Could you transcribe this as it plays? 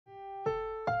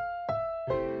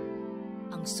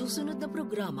Ang susunod na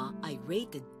programa ay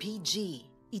rated PG.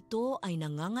 Ito ay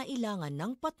nangangailangan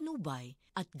ng patnubay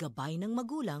at gabay ng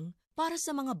magulang para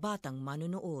sa mga batang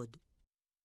manonood.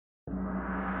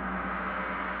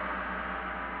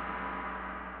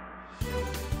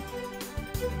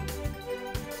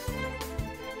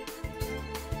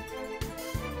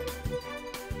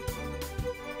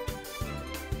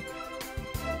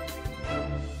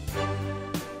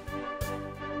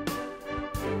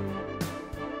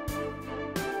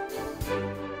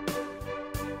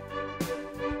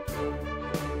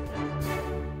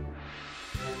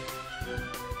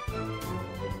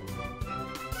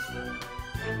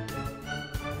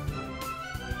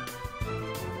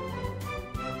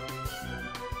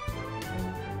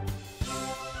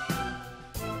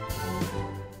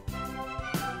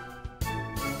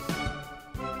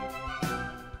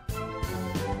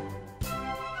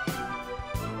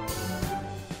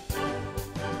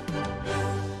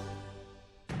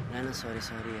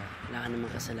 Sorry. Wala ka naman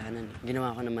kasalanan.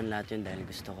 Ginawa ko naman lahat yun dahil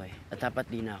gusto ko eh. At dapat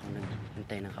di na ako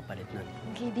naghintay ng kapalit nun.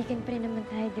 Kaibigan pa rin naman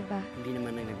tayo, di ba? Hindi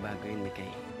naman nagbago yun,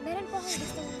 Mikay. Meron po akong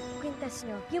gustong kwintas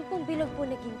nyo. Yung pong bilog po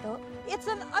na ginto. It's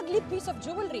an ugly piece of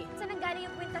jewelry. Saan ang galing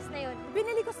yung kwintas na yun?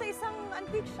 Binili ko sa isang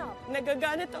antique shop.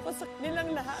 Nagaganit ako sa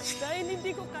nilang lahat dahil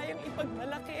hindi ko kayang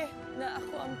ipagmalaki na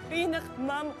ako ang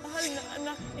pinakmamahal na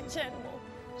anak ni Chenmo.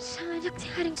 Siyang anak ni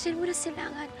Haring Chenmo na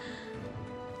silangan.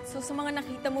 So sa mga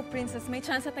nakita mo, Princess, may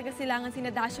chance sa taga-silangan sina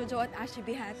Dasho Jao at Ashi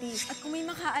Behati. At kung may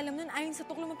makaalam nun, ayon sa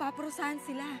tuklo, mapaparusahan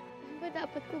sila. Ano ba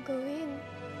dapat ko gawin?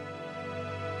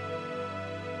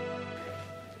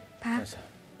 Pa?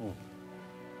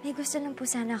 May gusto lang po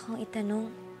sana akong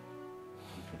itanong.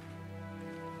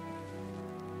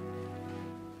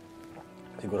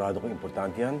 Sigurado kong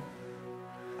importante yan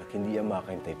at hindi yan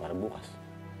makakahintay para bukas.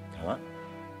 Tama?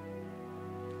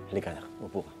 Halika anak,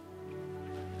 upo ka.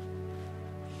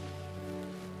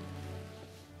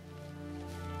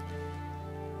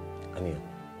 Ano yun?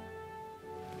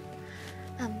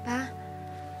 Pa,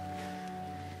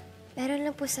 meron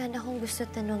lang po sana akong gusto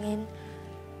tanungin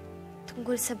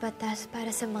tungkol sa batas para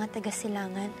sa mga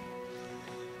taga-silangan.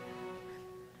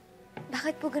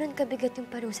 Bakit po ganun kabigat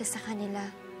yung parusa sa kanila?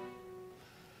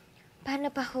 Paano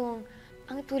pa kung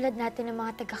ang tulad natin ng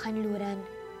mga taga-kanluran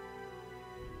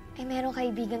ay merong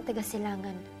kaibigang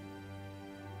taga-silangan?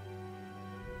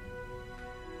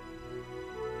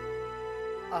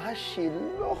 Ashi,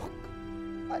 look!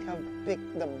 I have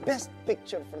picked the best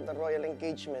picture for the royal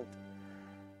engagement.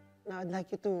 Now, I'd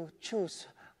like you to choose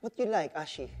what you like,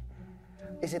 Ashi.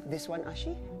 Is it this one,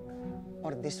 Ashi?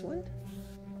 Or this one?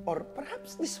 Or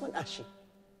perhaps this one, Ashi?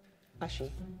 Ashi,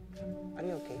 are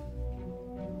you okay?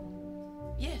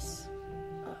 Yes.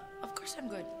 Of course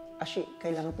I'm good. Ashi,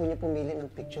 kailangan po niyo pumili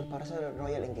ng picture para sa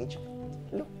royal engagement.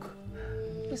 Look,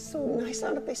 it's so nice,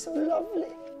 aren't they? So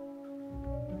lovely.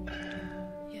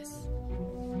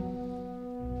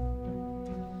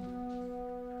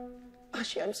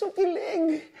 Ashi, I'm so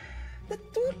kilig. The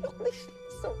two look this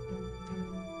so...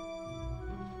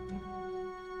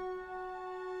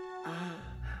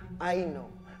 I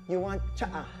know. You want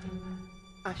tsaa.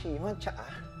 Ashi, you want tsaa?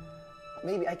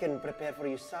 Maybe I can prepare for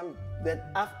you some. Then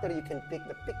after you can pick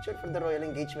the picture for the royal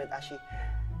engagement, Ashi.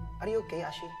 Are you okay,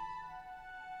 Ashi?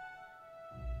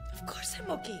 Of course I'm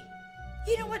okay.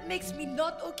 You know what makes me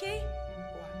not okay?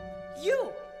 What? You!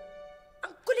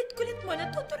 Ang kulit-kulit mo,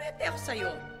 natuturete ako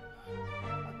sa'yo.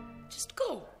 Just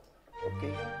go.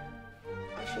 Okay.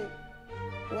 Ashi,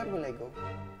 where will I go?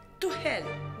 To hell,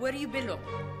 where you belong.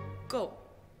 Go.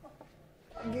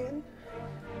 Again?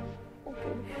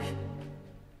 Okay.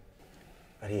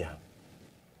 Areeyah,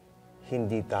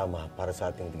 hindi tama para sa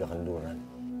ating taga-kanluran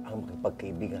ang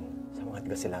makipagkaibigan sa mga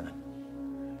taga-silangan.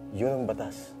 Yun ang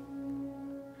batas.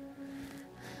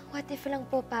 What if lang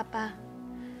po, Papa?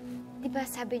 Diba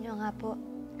sabi niyo nga po,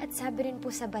 at sabi rin po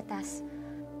sa batas,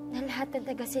 na lahat ng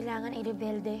taga-silangan ay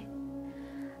rebelde.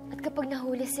 At kapag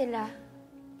nahuli sila,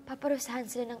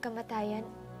 paparusahan sila ng kamatayan.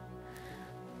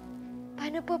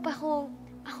 Paano po pa kung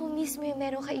ako mismo yung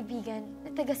merong kaibigan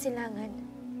na taga-silangan?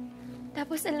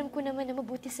 Tapos alam ko naman na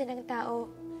mabuti silang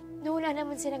tao, na wala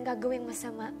naman silang gagawing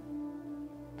masama.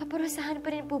 Paparusahan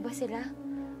pa rin po ba sila?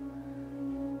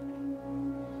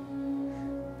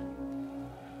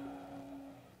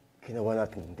 Ginawa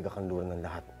natin ang taga-kanluran ng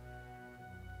lahat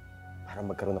para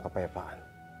magkaroon ng kapayapaan.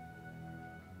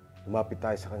 Lumapit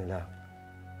tayo sa kanila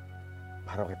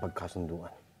para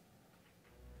makipagkasunduan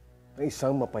ng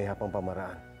isang mapayapang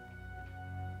pamaraan.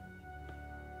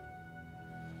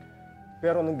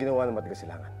 Pero anong ginawa ng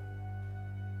taga-silangan?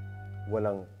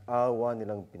 Walang awa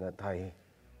nilang pinatay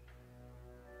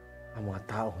ang mga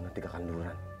tao ng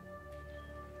taga-kanluran.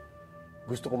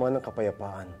 Gusto ko man ng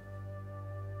kapayapaan.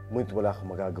 Ngunit wala kang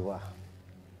magagawa.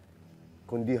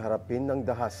 Kundi harapin ng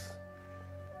dahas.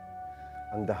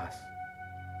 Ang dahas.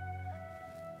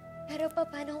 Pero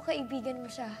paano kung kaibigan mo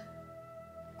siya?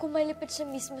 Kung malapit siya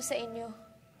mismo sa inyo?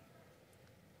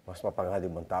 Mas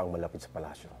mapanganib ang taong malapit sa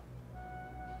palasyo.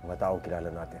 Mga taong kilala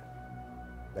natin.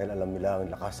 Dahil alam nila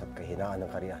ang lakas at kahinaan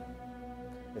ng Karian.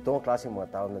 Ito ang klaseng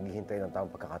mga taong naghihintay ng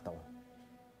tamang pagkakataon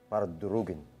para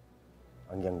durugin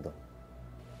ang Yangdon.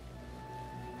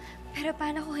 Pero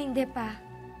paano kung hindi pa?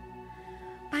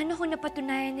 Paano kung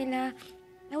napatunayan nila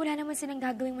na wala naman silang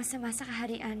gagawing masama sa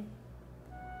kaharian?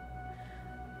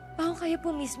 Paano kayo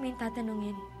po mismo yung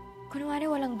tatanungin? Kunwari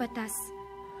walang batas.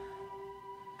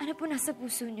 Ano po nasa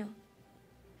puso nyo?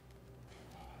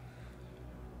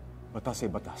 Batas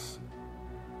ay batas.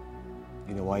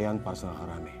 Ginawa yan para sa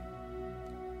nakarami.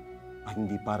 At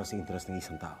hindi para sa interes ng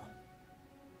isang tao.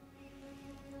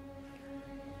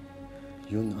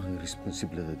 Yun ang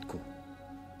responsibilidad ko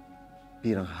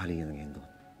bilang hahalian ng Yangdon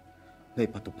na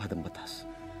ipatupad ang batas.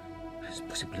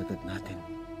 Responsibilidad natin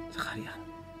sa kaharian.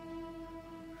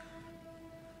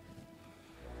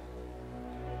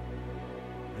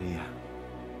 Areeyah,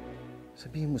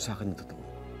 sabihin mo sa akin ang totoo.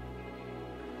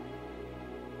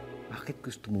 Bakit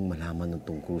gusto mong malaman ng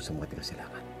tungkol sa mga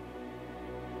tigasilangan?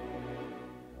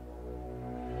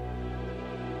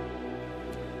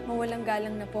 Mawalang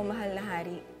galang na po, mahal na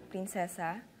hari,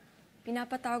 prinsesa.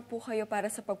 Pinapatawag po kayo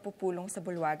para sa pagpupulong sa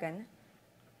bulwagan.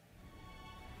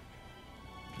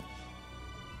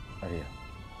 Areeyah,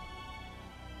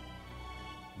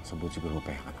 masabot siguro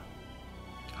mapaya ka na.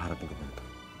 Harapin ko pa ito.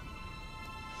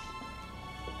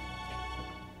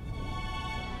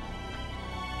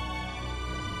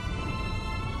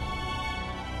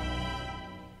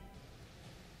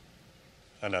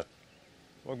 Anak,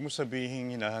 huwag mo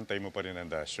sabihin hinahantay mo pa rin ang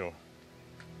Dasho.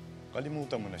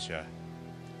 Kalimutan mo na siya.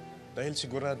 Dahil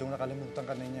siguradong nakalimutan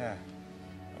ka na niya.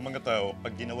 Ang mga tao,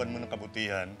 pag ginawan mo ng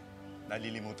kabutihan,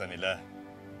 nalilimutan nila.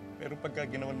 Pero pagka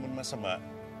ginawan mo ng masama,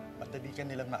 madali ka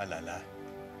nilang maalala.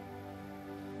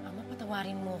 Ama,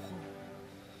 patawarin mo ako.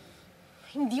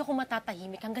 Hindi ako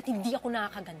matatahimik hanggat hindi ako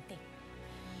nakakaganti.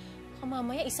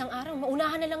 Mamaya, isang araw,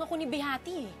 maunahan na lang ako ni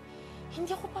Behati eh.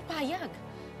 Hindi ako papayag.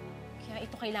 Kaya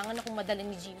ito kailangan akong madala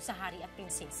ni Gino sa hari at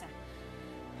prinsesa.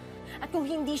 At kung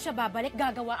hindi siya babalik,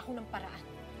 gagawa ako ng paraan.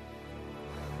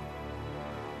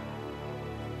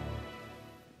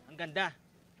 Ang ganda.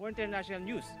 For international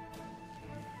news.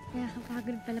 Kaya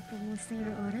kapagod pala pumusta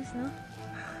ng oras, no?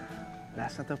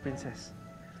 Last na to, princess.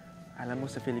 Alam mo,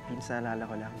 sa Philippines, naalala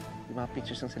ko lang, yung mga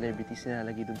pictures ng celebrities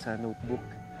nilalagay dun sa notebook.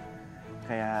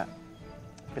 Kaya,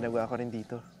 pinagawa ko rin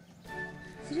dito.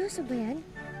 Seryoso ba yan?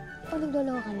 O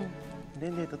naglolo ka lang?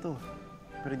 Hindi, totoo.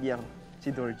 Pero di ako, si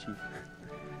Dorji.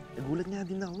 Nagulat nga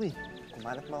din ako eh.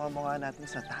 Kumalat mga mukha natin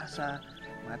sa tasa,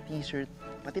 mga t-shirt,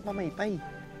 pati pamaypay.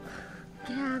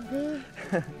 Grabe.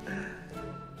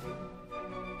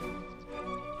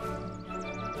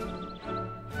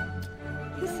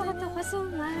 Gusto ko ito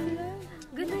kasuman.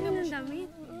 Ganda niyo ng damit.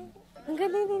 Ang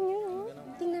ganda din yun, oh.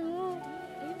 Tingnan mo.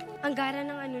 Ang gara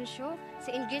ng anunsyo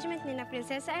sa engagement ni na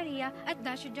Prinsesa Areeyah at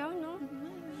Dasho Jao, no?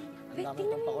 Ang dami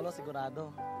pang pakulo,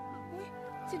 sigurado. Uy,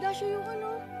 si Dasho yung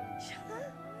ano? Siya nga.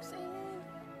 Sa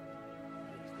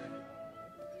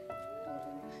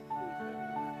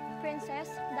Princess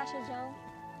Dasho Jao,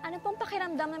 ano pong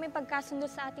pakiramdam na may pagkasundo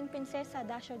sa ating prinsesa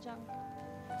Dasho Jao?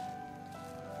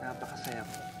 Napakasaya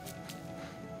ko.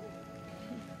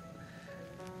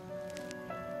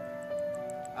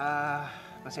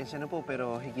 Pasensya na po,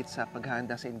 pero higit sa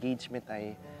paghahanda sa engagement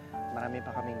ay marami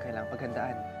pa kaming kailangang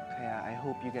paghandaan. Kaya I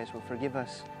hope you guys will forgive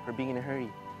us for being in a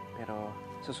hurry. Pero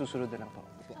sa susunod na lang po.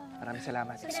 Maraming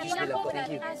salamat. Sandali lang po.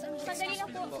 Thank you. Sandali lang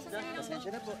po. Pasensya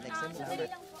na po. Next time Sandali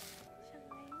lang po.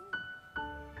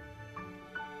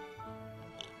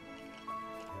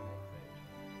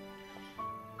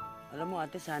 Alam mo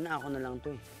ate, sana ako na lang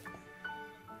to eh.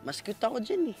 Mas cute ako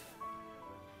dyan eh.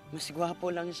 Mas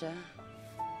gwapo lang siya.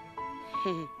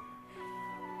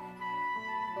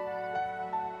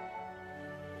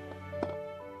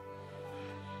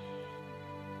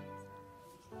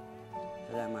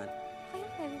 Salamat.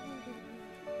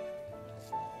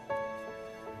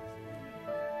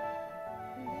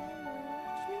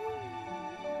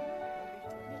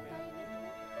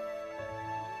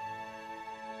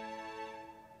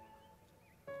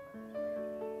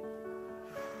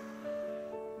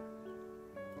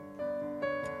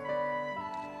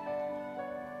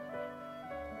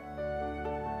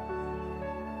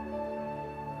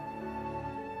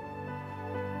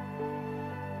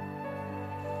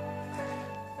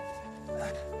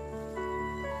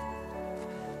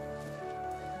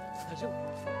 Dasyo,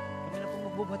 kami na po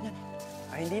magbubuhat niyan.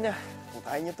 Ay, hindi na. Kung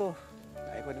kaya niyo to,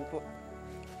 kaya ko din po.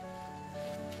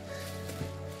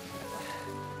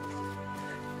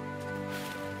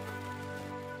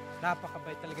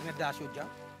 Napakabait talaga na Dasho Jao.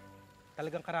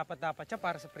 Talagang karapat-dapat siya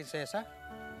para sa prinsesa.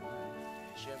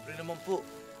 Siyempre naman po.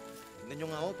 Tignan nyo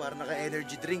nga ako, para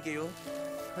naka-energy drink eh, oh.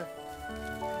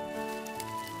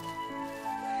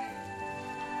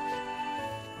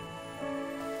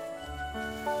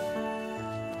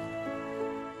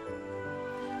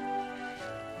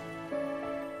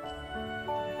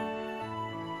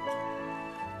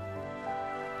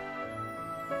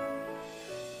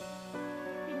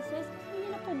 Princess, gusto niyo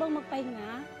na po bang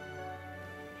magpahinga?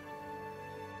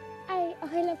 Ay,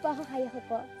 okay lang po ako. Kaya ko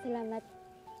po. Salamat.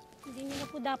 Hindi niyo na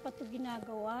po dapat ito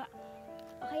ginagawa.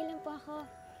 Okay lang po ako.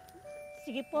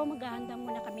 Sige po, maghahanda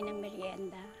muna kami ng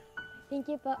merienda.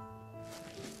 Thank you po.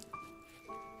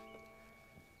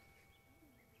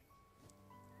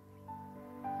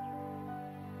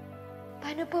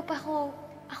 Paano po pa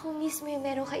ako mismo yung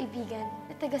merong kaibigan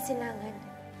na taga-silangan?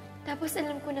 Tapos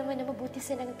alam ko naman na mabuti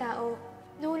silang tao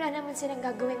na wala naman silang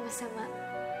gagawing masama.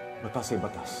 Batas ay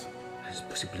batas. Mas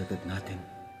posibilidad natin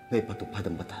na ipatupad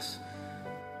ang batas.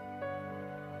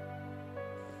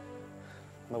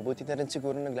 Mabuti na rin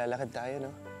siguro naglalakad tayo,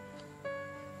 no?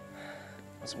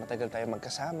 Mas matagal tayo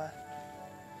magkasama.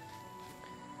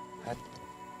 At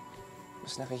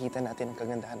mas nakikita natin ang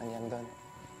kagandahan ng yan doon.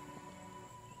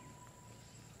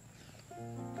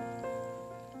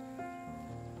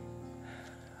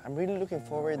 I'm really looking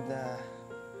forward na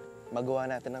magawa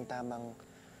natin ang tamang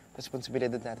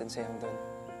responsibilidad natin sa yang doon.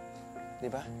 Di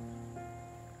ba?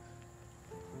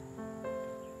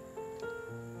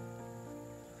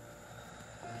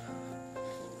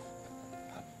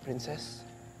 Princess,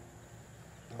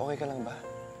 okay ka lang ba?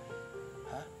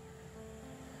 Ha?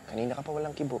 Kanina ka pa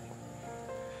walang kibo.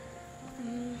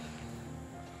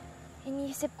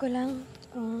 Iniisip ko lang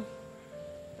kung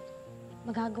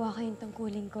magagawa ko yung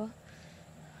tungkulin ko.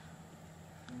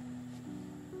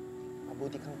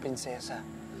 Mabuti kang prinsesa.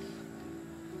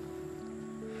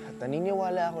 At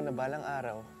naniniwala ako na balang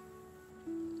araw,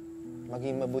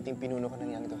 maging mabuting pinuno ko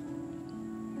ng yang doon.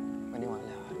 Maniwala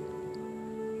ka.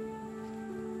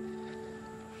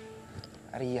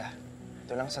 Areeyah,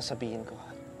 ito lang sasabihin ko,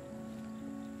 ha?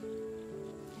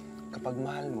 Kapag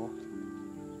mahal mo,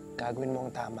 gagawin mo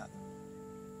ang tama,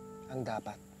 ang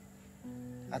dapat,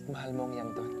 at mahal mo ang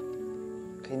yang doon.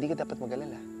 Kaya hindi ka dapat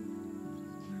mag-alala.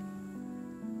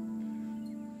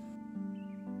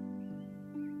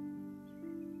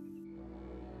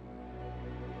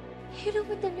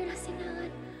 Hinupuntan niyo na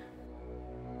silangan.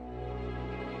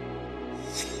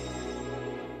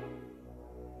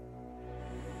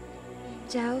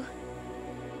 Jao?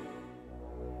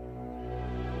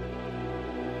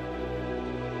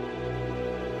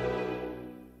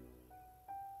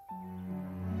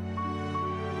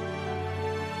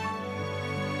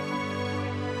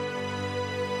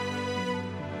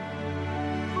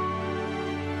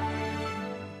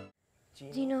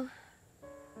 Gino?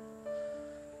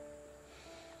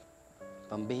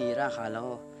 Pambihira, akala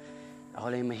ko. Ako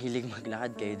lang yung mahilig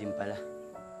maglakad, kayo din pala.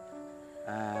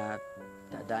 At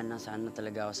dadaan lang sana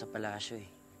talaga ako sa palasyo eh.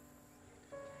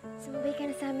 Sumabay ka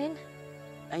na sa amin?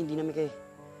 Ay, hindi na, Mikay.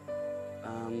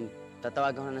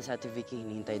 Tatawagan ko na sa Ate Vicky.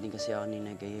 Hinihintay din kasi ako ni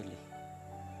Enrique Gil eh.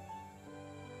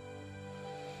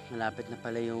 Malapit na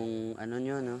pala yung ano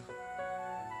nyo, no?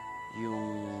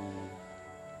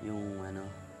 Yung ano...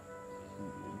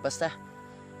 Basta,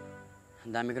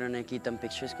 ang dami ko na nakikitang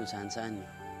pictures kung saan-saan.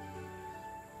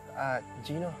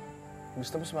 Gino,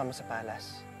 gusto mo sumama sa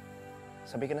palas?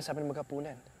 Sabay ka na sa amin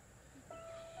maghapunan.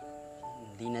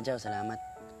 Hindi na, Jao. Salamat.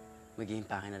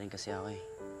 Mag-iimpake na rin kasi ako eh.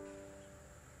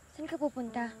 Saan ka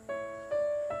pupunta?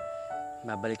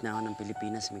 Babalik na ako ng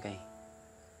Pilipinas, Mikay.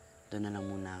 Doon na lang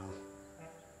muna ako.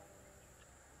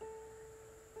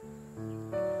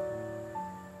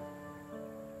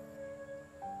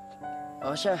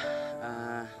 O siya,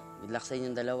 good luck sa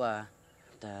inyong dalawa.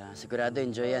 At sigurado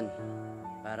enjoy yan.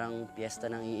 Parang piyesta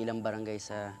ng iilang barangay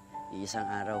sa iisang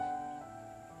araw.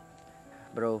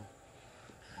 Bro,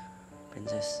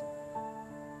 princess.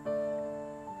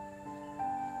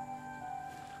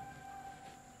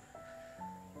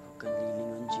 Huwag kang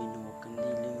lilingon, Gino. Huwag kang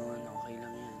lilingon. Okay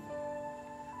lang yan.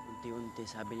 Unti-unti,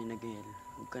 sabi ni Nagael.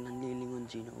 Huwag ka nang lilingon,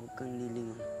 Gino. Huwag kang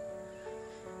lilingon.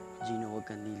 Gino, huwag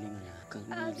kang lilingon. Huwag kang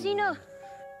lilingon. Gino!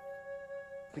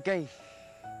 Mikay!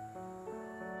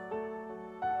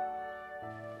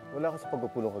 Wala ka sa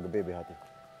pagpupulong kagabi, Behati.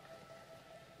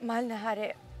 Mahal na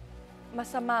hari,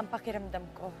 masama ang pakiramdam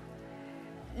ko.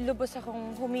 Lubos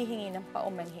akong humihingi ng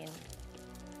paumanhin.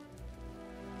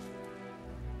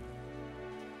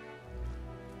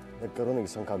 Nagkaroon ng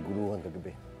isang kaguluhan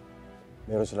kagabi.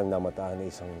 Meron silang namataan na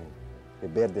isang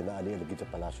rebelde na ali-aligid sa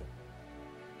palasyo.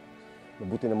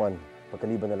 Mabuti naman,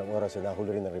 pagkaliban na lang oras ay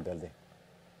nahuli rin ng rebelde.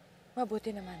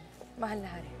 Mabuti naman, mahal na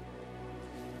hari.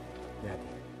 Behati,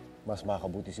 mas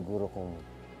makakabuti siguro kung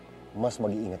mas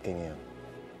mag-iingat kayo ngayon.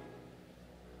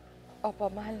 Opo,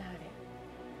 mahal na hari.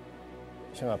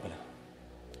 Siya nga pala.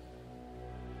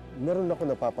 Meron ako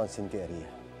napapansin kay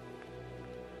Areeyah.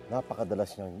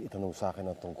 Napakadalas niyang itanong sa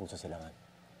akin ang tungkol sa silangan.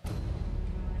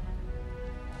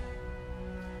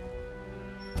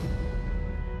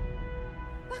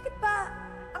 Bakit ba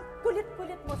ang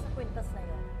kulit-kulit mo sa kwintas na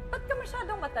yun? Ba't ka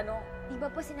masyadong matanong? Di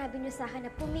ba po sinabi niyo sa akin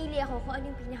na pumili ako kung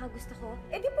ano yung pinakagusto ko?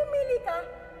 Eh di pumili ka,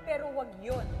 pero wag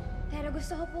yun. Pero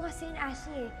gusto ko po kasi yung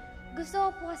Ashi eh. Gusto ko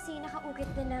po kasi nakaukit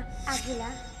na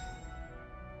agila.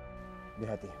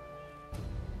 Behati,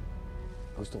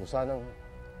 gusto ko sanang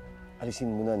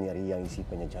alisin muna ni Areeyah ang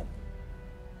isipan niya dyan.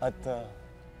 At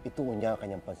ituon niya ang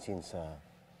kanyang pansin sa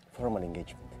formal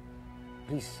engagement.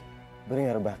 Please, bring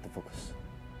her back to focus.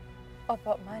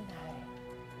 Opo, mahal na hari.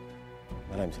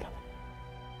 Maraming salamat.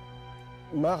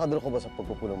 Makakadalo ko ba sa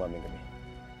pagpupulong maming gabi?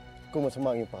 Kung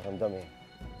masama ang iyong pakiramdam eh,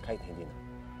 kahit hindi na.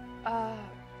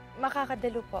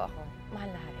 Makakadalo po ako, mahal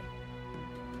na hari.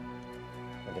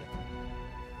 Magaling.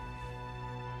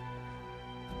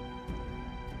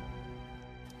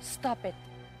 Stop it.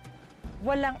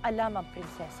 Walang alam ang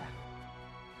prinsesa.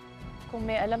 Kung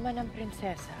may alam man ang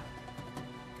prinsesa,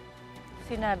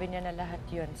 sinabi niya na lahat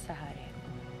yon sa hari.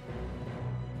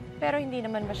 Pero hindi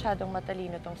naman masyadong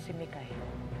matalino tong si Mikay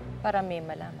para may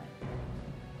malaman.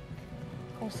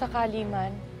 Kung sakali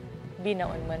man,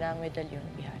 binaon mo na ang medalyon,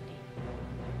 Behati.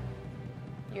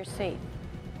 You're safe.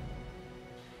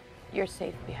 You're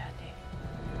safe, Behati.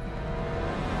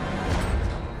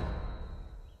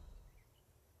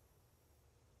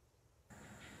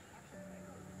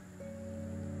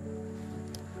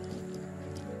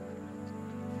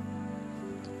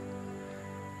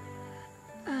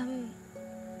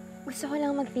 Gusto ko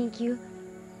lang mag-thank you.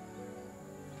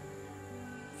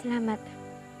 Salamat.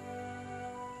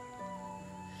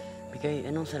 Mikay,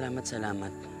 anong salamat?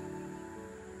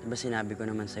 Diba sinabi ko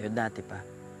naman sa'yo dati pa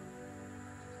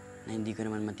na hindi ko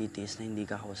naman matitiis na hindi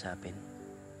ka kausapin.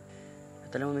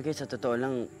 At alam mo, Mikay, sa totoo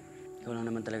lang, ikaw lang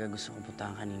naman talaga gusto ko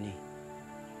puntahan kanina eh.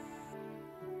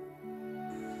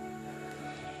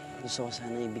 Gusto ko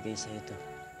sana ibigay sa'yo to.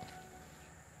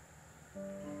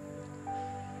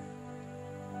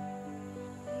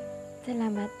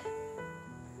 Salamat.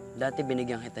 Dati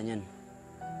binigyan kita niyan.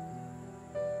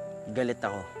 Galit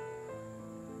ako.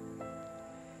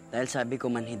 Dahil sabi ko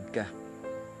manhid ka.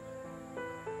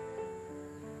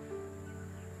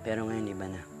 Pero ngayon iba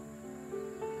na.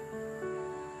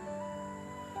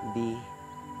 Be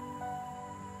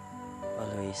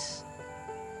always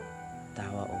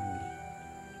tawa only.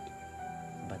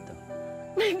 Bato.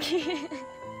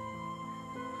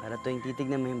 Para tuwing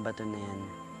titignan mo yung bato na yan,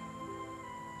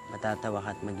 matatawa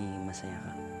ka at magiging masaya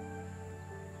ka.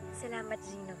 Salamat,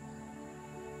 Gino.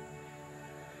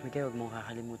 Mikay, huwag mong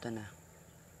kakalimutan na.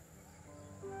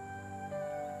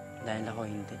 Dahil ako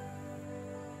hindi.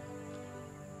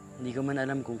 Hindi ko man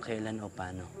alam kung kailan o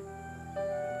paano.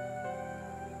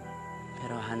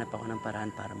 Pero hanap ako ng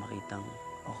paraan para makitang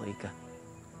okay ka.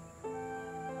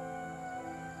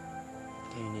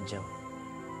 Kayo ni Jao.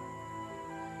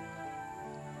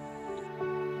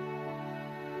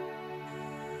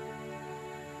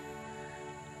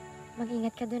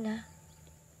 Mag-ingat ka dun, ha?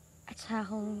 At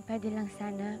saka kung pwede lang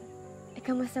sana,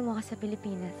 kamusta mo ka sa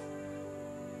Pilipinas?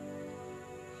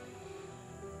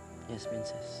 Yes,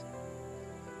 Princess.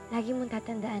 Lagi mong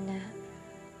tatandaan na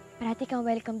parati kang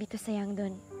welcome dito sa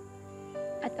Yangdon.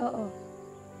 At oo,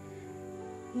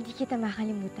 hindi kita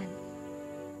makalimutan.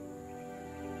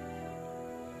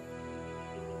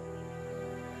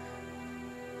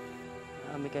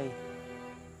 Mikay.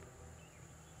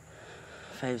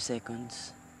 5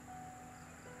 seconds.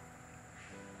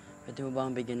 Pwede mo ba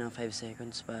akong bigyan ng 5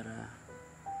 seconds para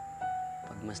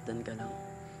pagmasdan ka lang?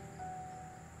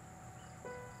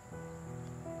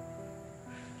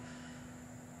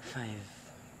 5,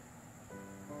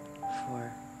 4,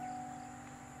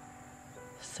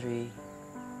 3,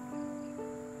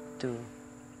 2,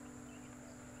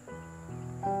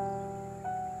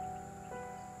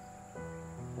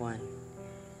 1.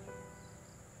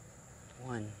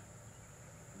 1.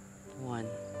 1.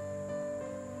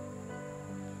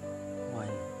 1.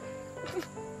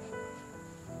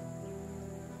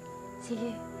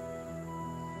 Sige.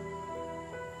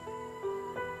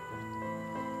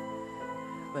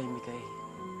 Bye, Mikay.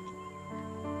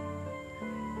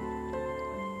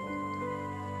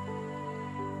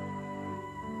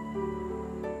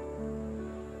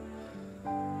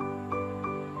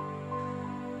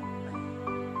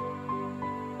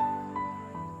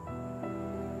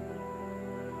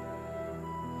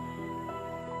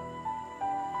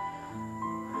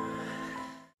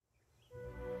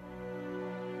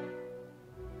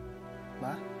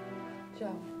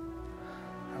 Jao.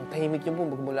 Ang tahimik niyo po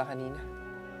magmula kanina.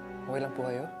 Okay lang po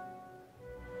kayo?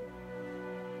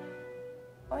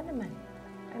 Oo naman.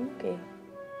 I'm okay.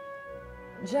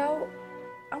 Jao,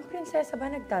 ang prinsesa ba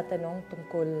nagtatanong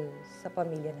tungkol sa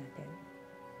pamilya natin?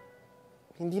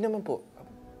 Hindi naman po.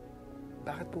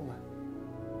 Bakit po, ma?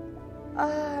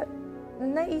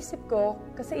 Naisip ko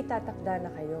kasi itatakda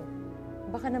na kayo.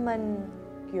 Baka naman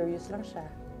curious lang siya.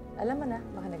 Alam mo na,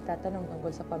 baka nagtatanong tungkol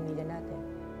sa pamilya natin.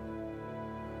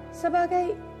 Sa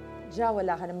bagay, Jao,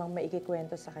 wala ka namang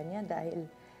maikikwento sa kanya dahil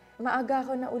maaga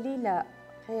ako na ulila,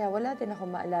 kaya wala din ako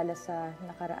maalala sa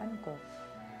nakaraan ko.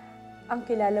 Ang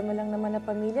kilala mo lang naman na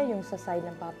pamilya yung sa side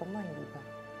ng papa mo, hindi ba?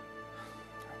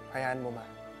 Hayaan mo, ma.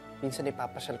 Minsan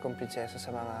ipapasyal kong prinsesa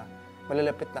sa mga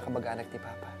malalapit na kamag-anak ni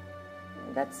Papa.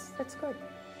 That's good.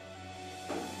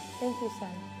 Thank you,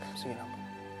 son. Sige lang po.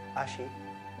 Ashi,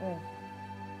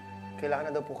 kailangan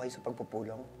na daw po kayo sa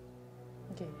pagpupulong.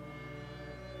 Okay.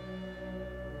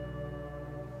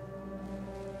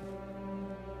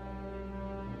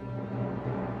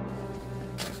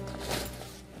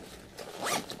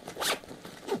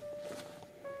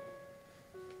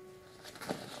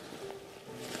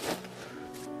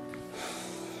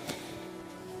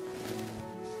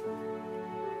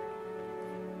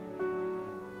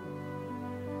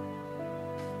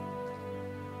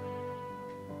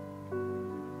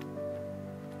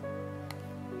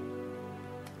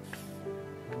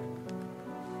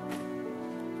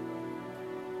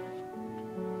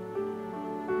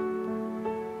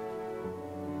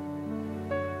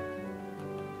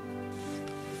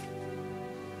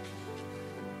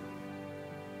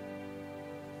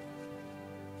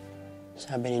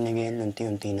 Sabi ni Nigel,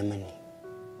 unti-unti naman eh.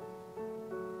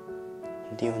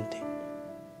 Unti-unti.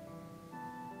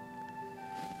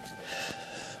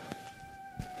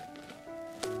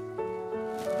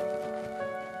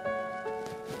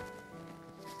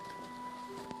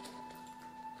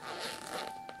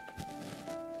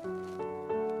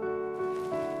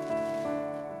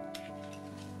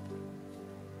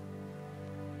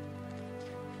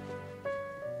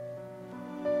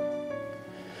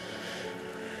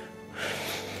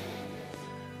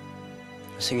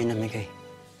 Sige na, Mikay.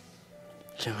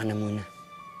 Diyan ka na muna.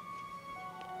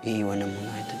 Iiwan na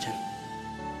muna kita dyan.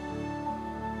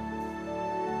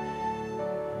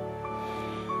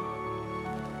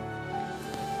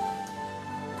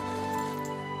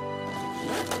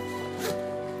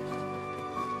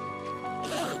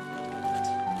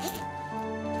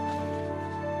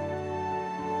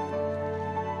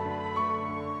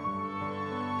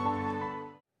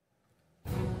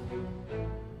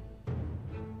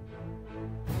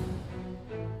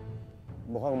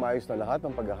 Mukhang maayos na lahat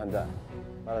ng paghahanda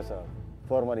para sa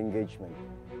formal engagement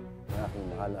ng aking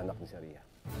mahal na anak ni Areeyah.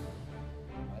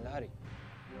 Mahal na hari,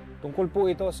 tungkol po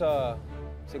ito sa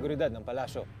seguridad ng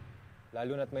palasyo,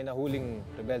 lalo na't may nahuling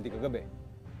rebelde kagabi.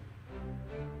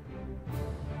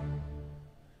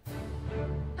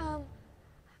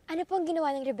 Ano pong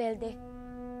ginawa ng rebelde?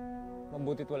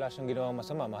 Mabutit wala siyang ginawang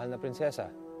masama, mahal na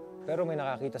prinsesa. Pero may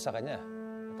nakakita sa kanya.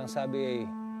 At ang sabi ay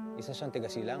isa siyang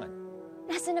tiga-silangan.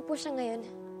 Nasaan na po siya ngayon?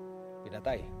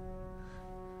 Pinatay.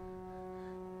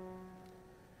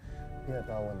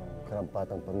 Tinatawan ng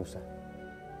karampatang parusa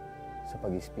sa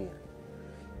pag-ispiya.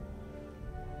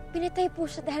 Pinatay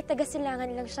po siya dahil taga-silangan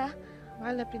lang siya?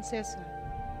 Mahal na prinsesa,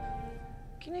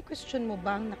 kine-question mo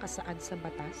ba ang nakasaad sa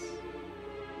batas?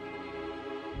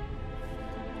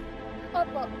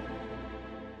 Opo.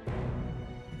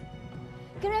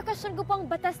 Kine-question ko po ang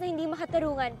batas na hindi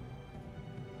makatarungan.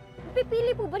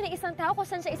 Pipili po ba ng isang tao kung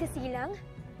saan siya isisilang?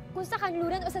 Kung sa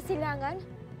kanluran o sa silangan?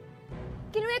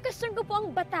 Kinu-question ko po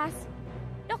ang batas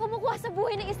na kumukuha sa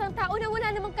buhay ng isang tao na wala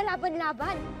namang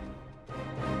kalaban-laban.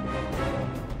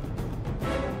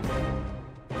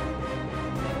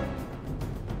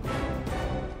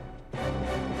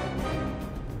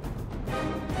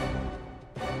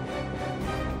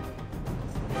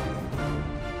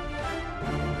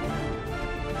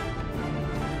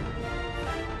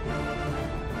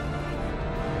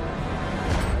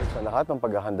 Lahat ng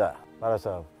paghahanda para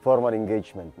sa formal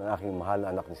engagement ng aking mahal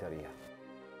na anak ni Areeyah.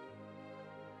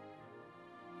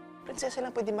 Prinsesa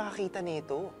lang pwede makakita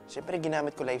nito. Siyempre,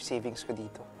 ginamit ko life savings ko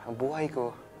dito. Ang buhay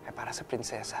ko ay para sa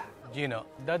prinsesa.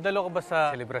 Gino, dadalo ka ba sa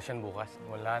celebration bukas?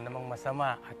 Wala namang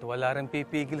masama at wala rin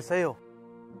pipigil sa'yo.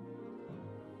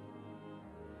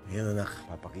 Ngayon, anak,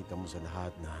 papakita mo sa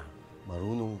lahat na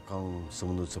marunong kang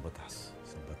sumunod sa batas.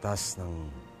 Sa batas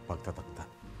ng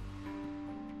pagtatakda.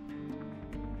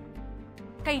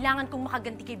 Kailangan kong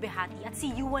makaganti kay Behati at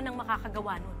si Yuan ang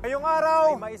makakagawa nun. Ngayong araw,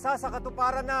 ay maisa sa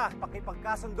katuparan na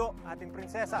pakipagkasundo ating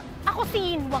prinsesa. Ako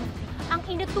si Yuan, ang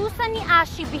inutusan ni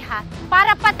Ashi Behati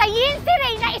para patayin si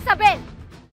Reyna Isabel.